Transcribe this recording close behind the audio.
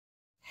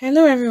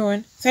Hello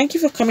everyone, thank you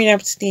for coming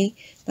up today,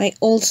 my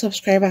old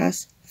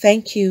subscribers,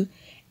 thank you.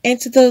 And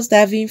to those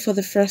that are viewing for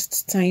the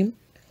first time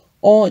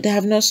or that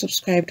have not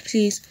subscribed,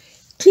 please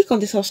click on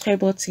the subscribe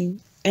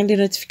button and the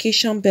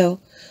notification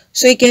bell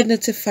so you get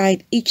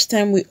notified each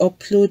time we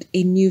upload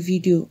a new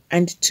video.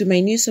 And to my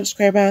new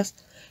subscribers,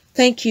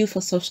 thank you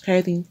for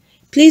subscribing.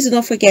 Please do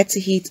not forget to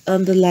hit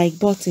on the like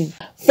button.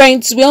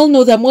 Friends, we all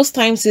know that most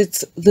times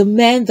it's the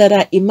men that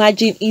are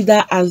imagined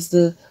either as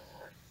the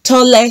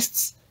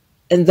tallest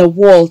in the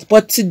world,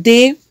 but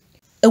today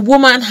a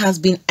woman has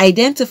been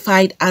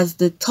identified as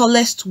the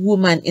tallest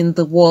woman in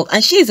the world,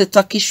 and she is a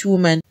Turkish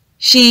woman.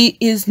 She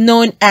is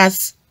known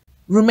as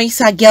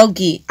Rümeysa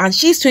Gelgi, and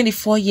she's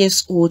 24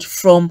 years old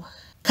from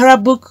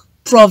Karabük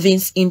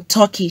province in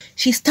Turkey.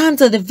 She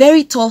stands at a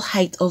very tall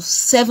height of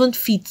 7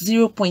 feet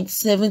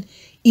 0.7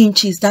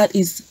 inches. That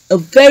is a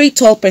very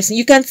tall person.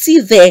 You can see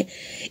there,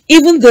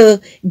 even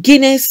the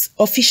Guinness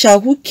official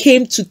who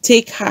came to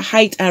take her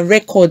height and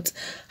record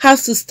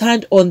has to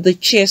stand on the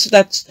chair so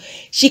that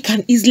she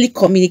can easily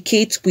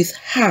communicate with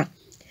her.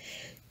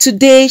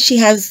 Today, she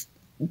has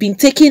been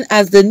taken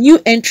as the new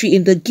entry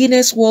in the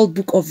Guinness World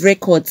Book of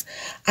Records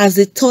as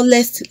the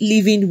tallest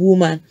living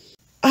woman.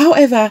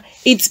 However,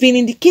 it's been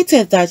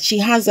indicated that she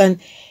has an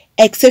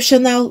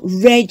exceptional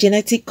rare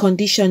genetic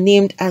condition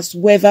named as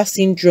Weaver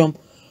syndrome,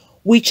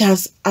 which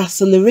has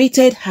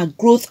accelerated her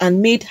growth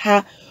and made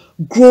her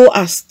grow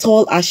as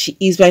tall as she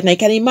is right now. You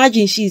can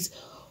imagine she's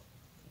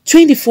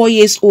 24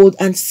 years old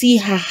and see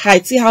her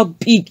height, see how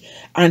big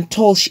and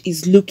tall she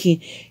is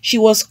looking. She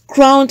was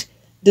crowned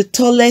the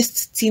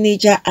tallest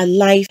teenager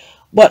alive,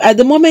 but at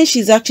the moment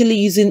she's actually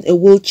using a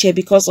wheelchair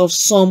because of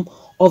some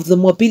of the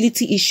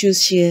mobility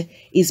issues she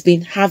is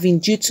been having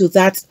due to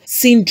that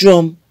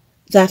syndrome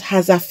that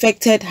has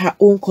affected her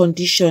own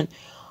condition.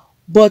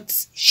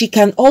 But she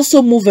can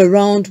also move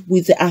around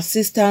with the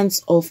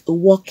assistance of a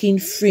walking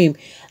frame.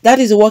 That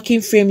is a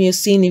walking frame you're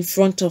seeing in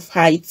front of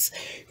her. It's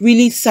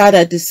really sad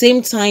at the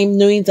same time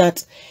knowing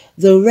that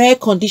the rare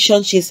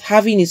condition she's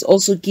having is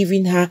also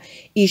giving her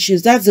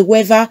issues. That's the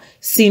Weaver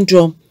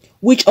syndrome,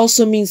 which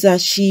also means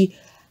that she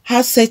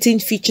has certain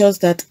features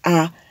that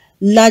are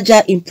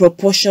larger in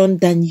proportion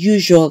than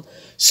usual,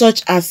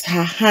 such as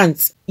her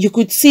hands. You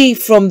could see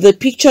from the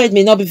picture, it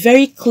may not be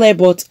very clear,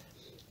 but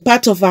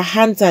part of her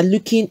hands are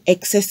looking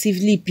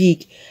excessively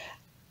big.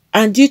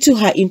 And due to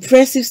her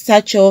impressive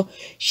stature,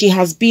 she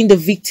has been the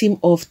victim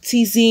of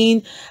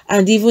teasing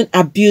and even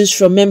abuse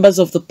from members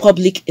of the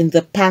public in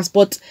the past.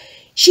 But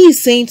she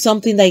is saying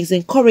something that is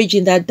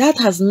encouraging, that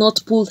has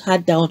not pulled her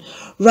down.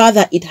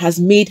 Rather, it has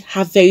made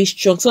her very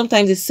strong.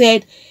 Sometimes they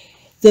said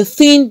the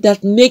thing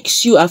that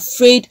makes you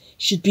afraid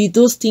should be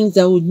those things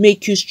that would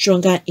make you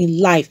stronger in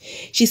life.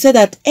 She said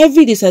that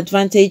every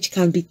disadvantage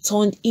can be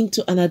turned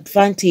into an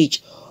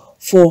advantage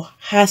for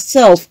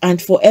herself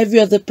and for every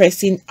other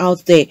person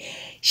out there.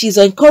 She's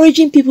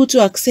encouraging people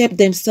to accept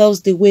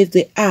themselves the way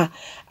they are,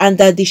 and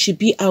that they should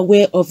be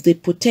aware of the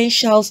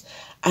potentials,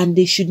 and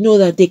they should know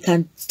that they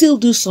can still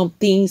do some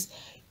things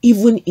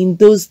even in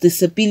those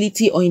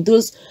disability or in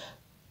those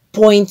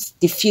points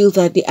they feel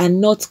that they are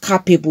not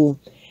capable.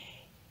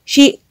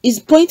 She is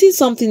pointing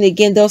something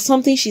again. There was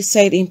something she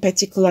said in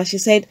particular. She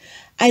said,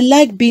 "I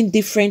like being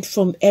different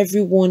from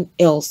everyone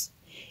else.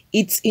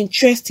 It's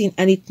interesting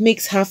and it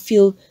makes her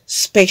feel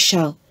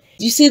special."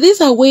 You see, these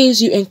are ways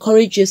you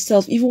encourage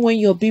yourself even when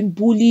you're being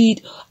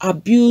bullied,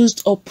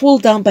 abused, or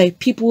pulled down by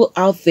people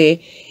out there.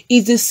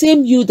 It's the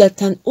same you that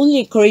can only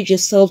encourage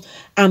yourself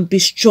and be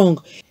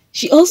strong.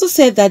 She also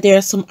said that there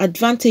are some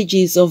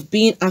advantages of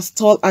being as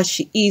tall as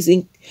she is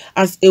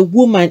as a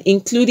woman,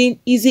 including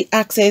easy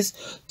access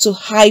to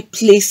high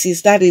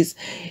places. That is,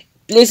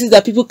 places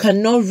that people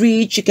cannot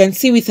reach. You can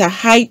see with her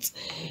height,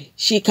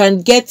 she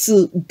can get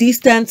to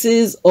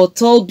distances or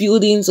tall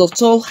buildings or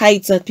tall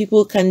heights that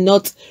people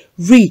cannot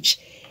reach.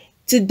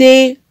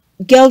 Today,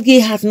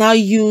 Gelgi has now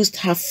used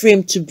her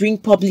frame to bring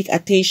public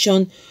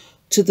attention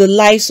to the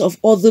lives of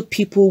other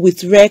people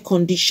with rare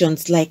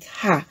conditions like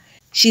her.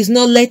 She's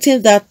not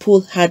letting that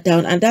pull her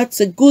down, and that's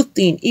a good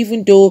thing,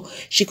 even though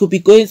she could be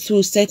going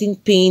through certain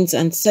pains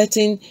and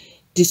certain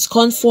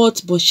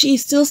discomfort, but she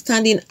is still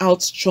standing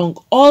out strong.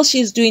 All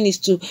she's doing is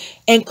to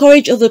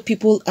encourage other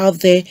people out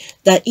there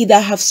that either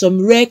have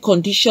some rare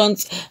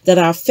conditions that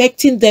are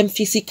affecting them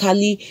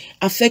physically,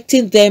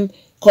 affecting them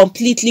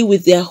completely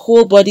with their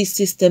whole body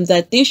system,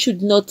 that they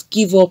should not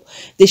give up.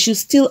 They should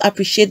still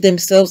appreciate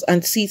themselves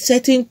and see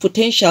certain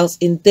potentials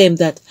in them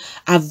that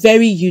are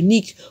very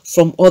unique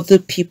from other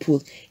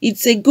people.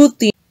 It's a good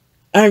thing.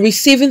 And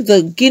receiving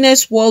the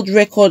Guinness World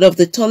Record of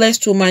the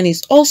tallest woman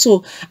is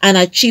also an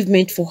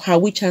achievement for her,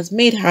 which has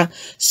made her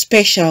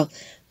special.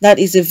 That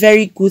is a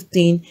very good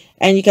thing.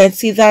 And you can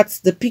see that's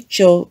the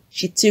picture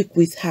she took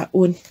with her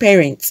own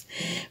parents.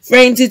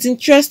 Friends, it's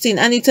interesting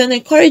and it's an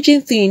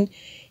encouraging thing,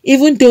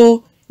 even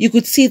though you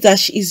could see that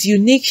she is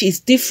unique, she is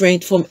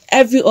different from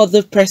every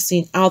other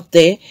person out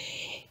there.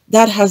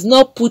 that has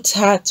not put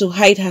her to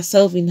hide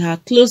herself in her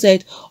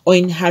closet or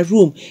in her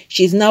room.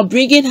 She's now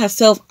bringing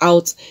herself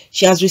out.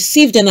 She has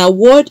received an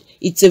award.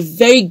 It's a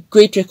very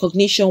great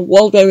recognition,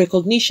 worldwide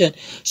recognition.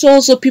 So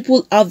also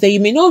people out there, you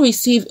may not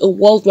receive a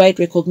worldwide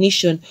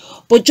recognition,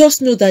 but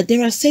just know that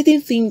there are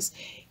certain things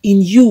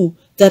in you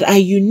that are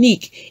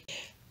unique.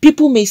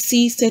 People may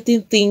see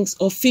certain things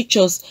or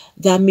features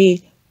that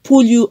may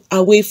pull you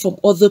away from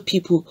other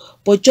people,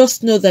 but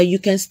just know that you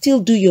can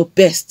still do your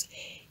best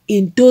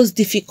in those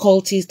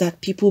difficulties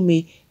that people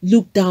may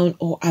look down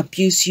or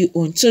abuse you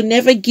on. So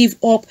never give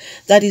up.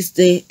 That is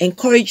the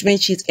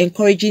encouragement she's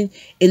encouraging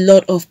a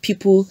lot of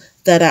people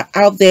that are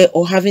out there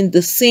or having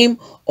the same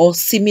or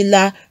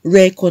similar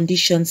rare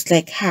conditions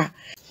like her.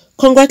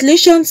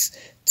 Congratulations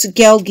to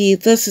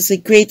Gelgi. This is a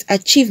great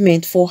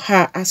achievement for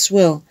her as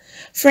well.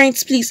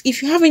 Friends, please,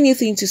 if you have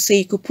anything to say,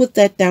 you could put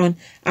that down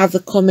at the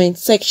comment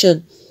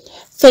section.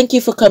 Thank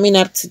you for coming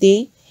up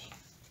today.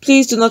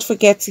 Please do not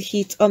forget to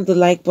hit on the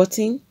like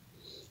button.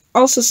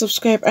 Also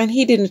subscribe and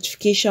hit the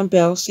notification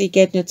bell so you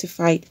get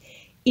notified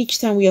each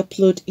time we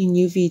upload a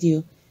new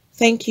video.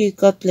 Thank you.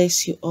 God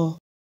bless you all.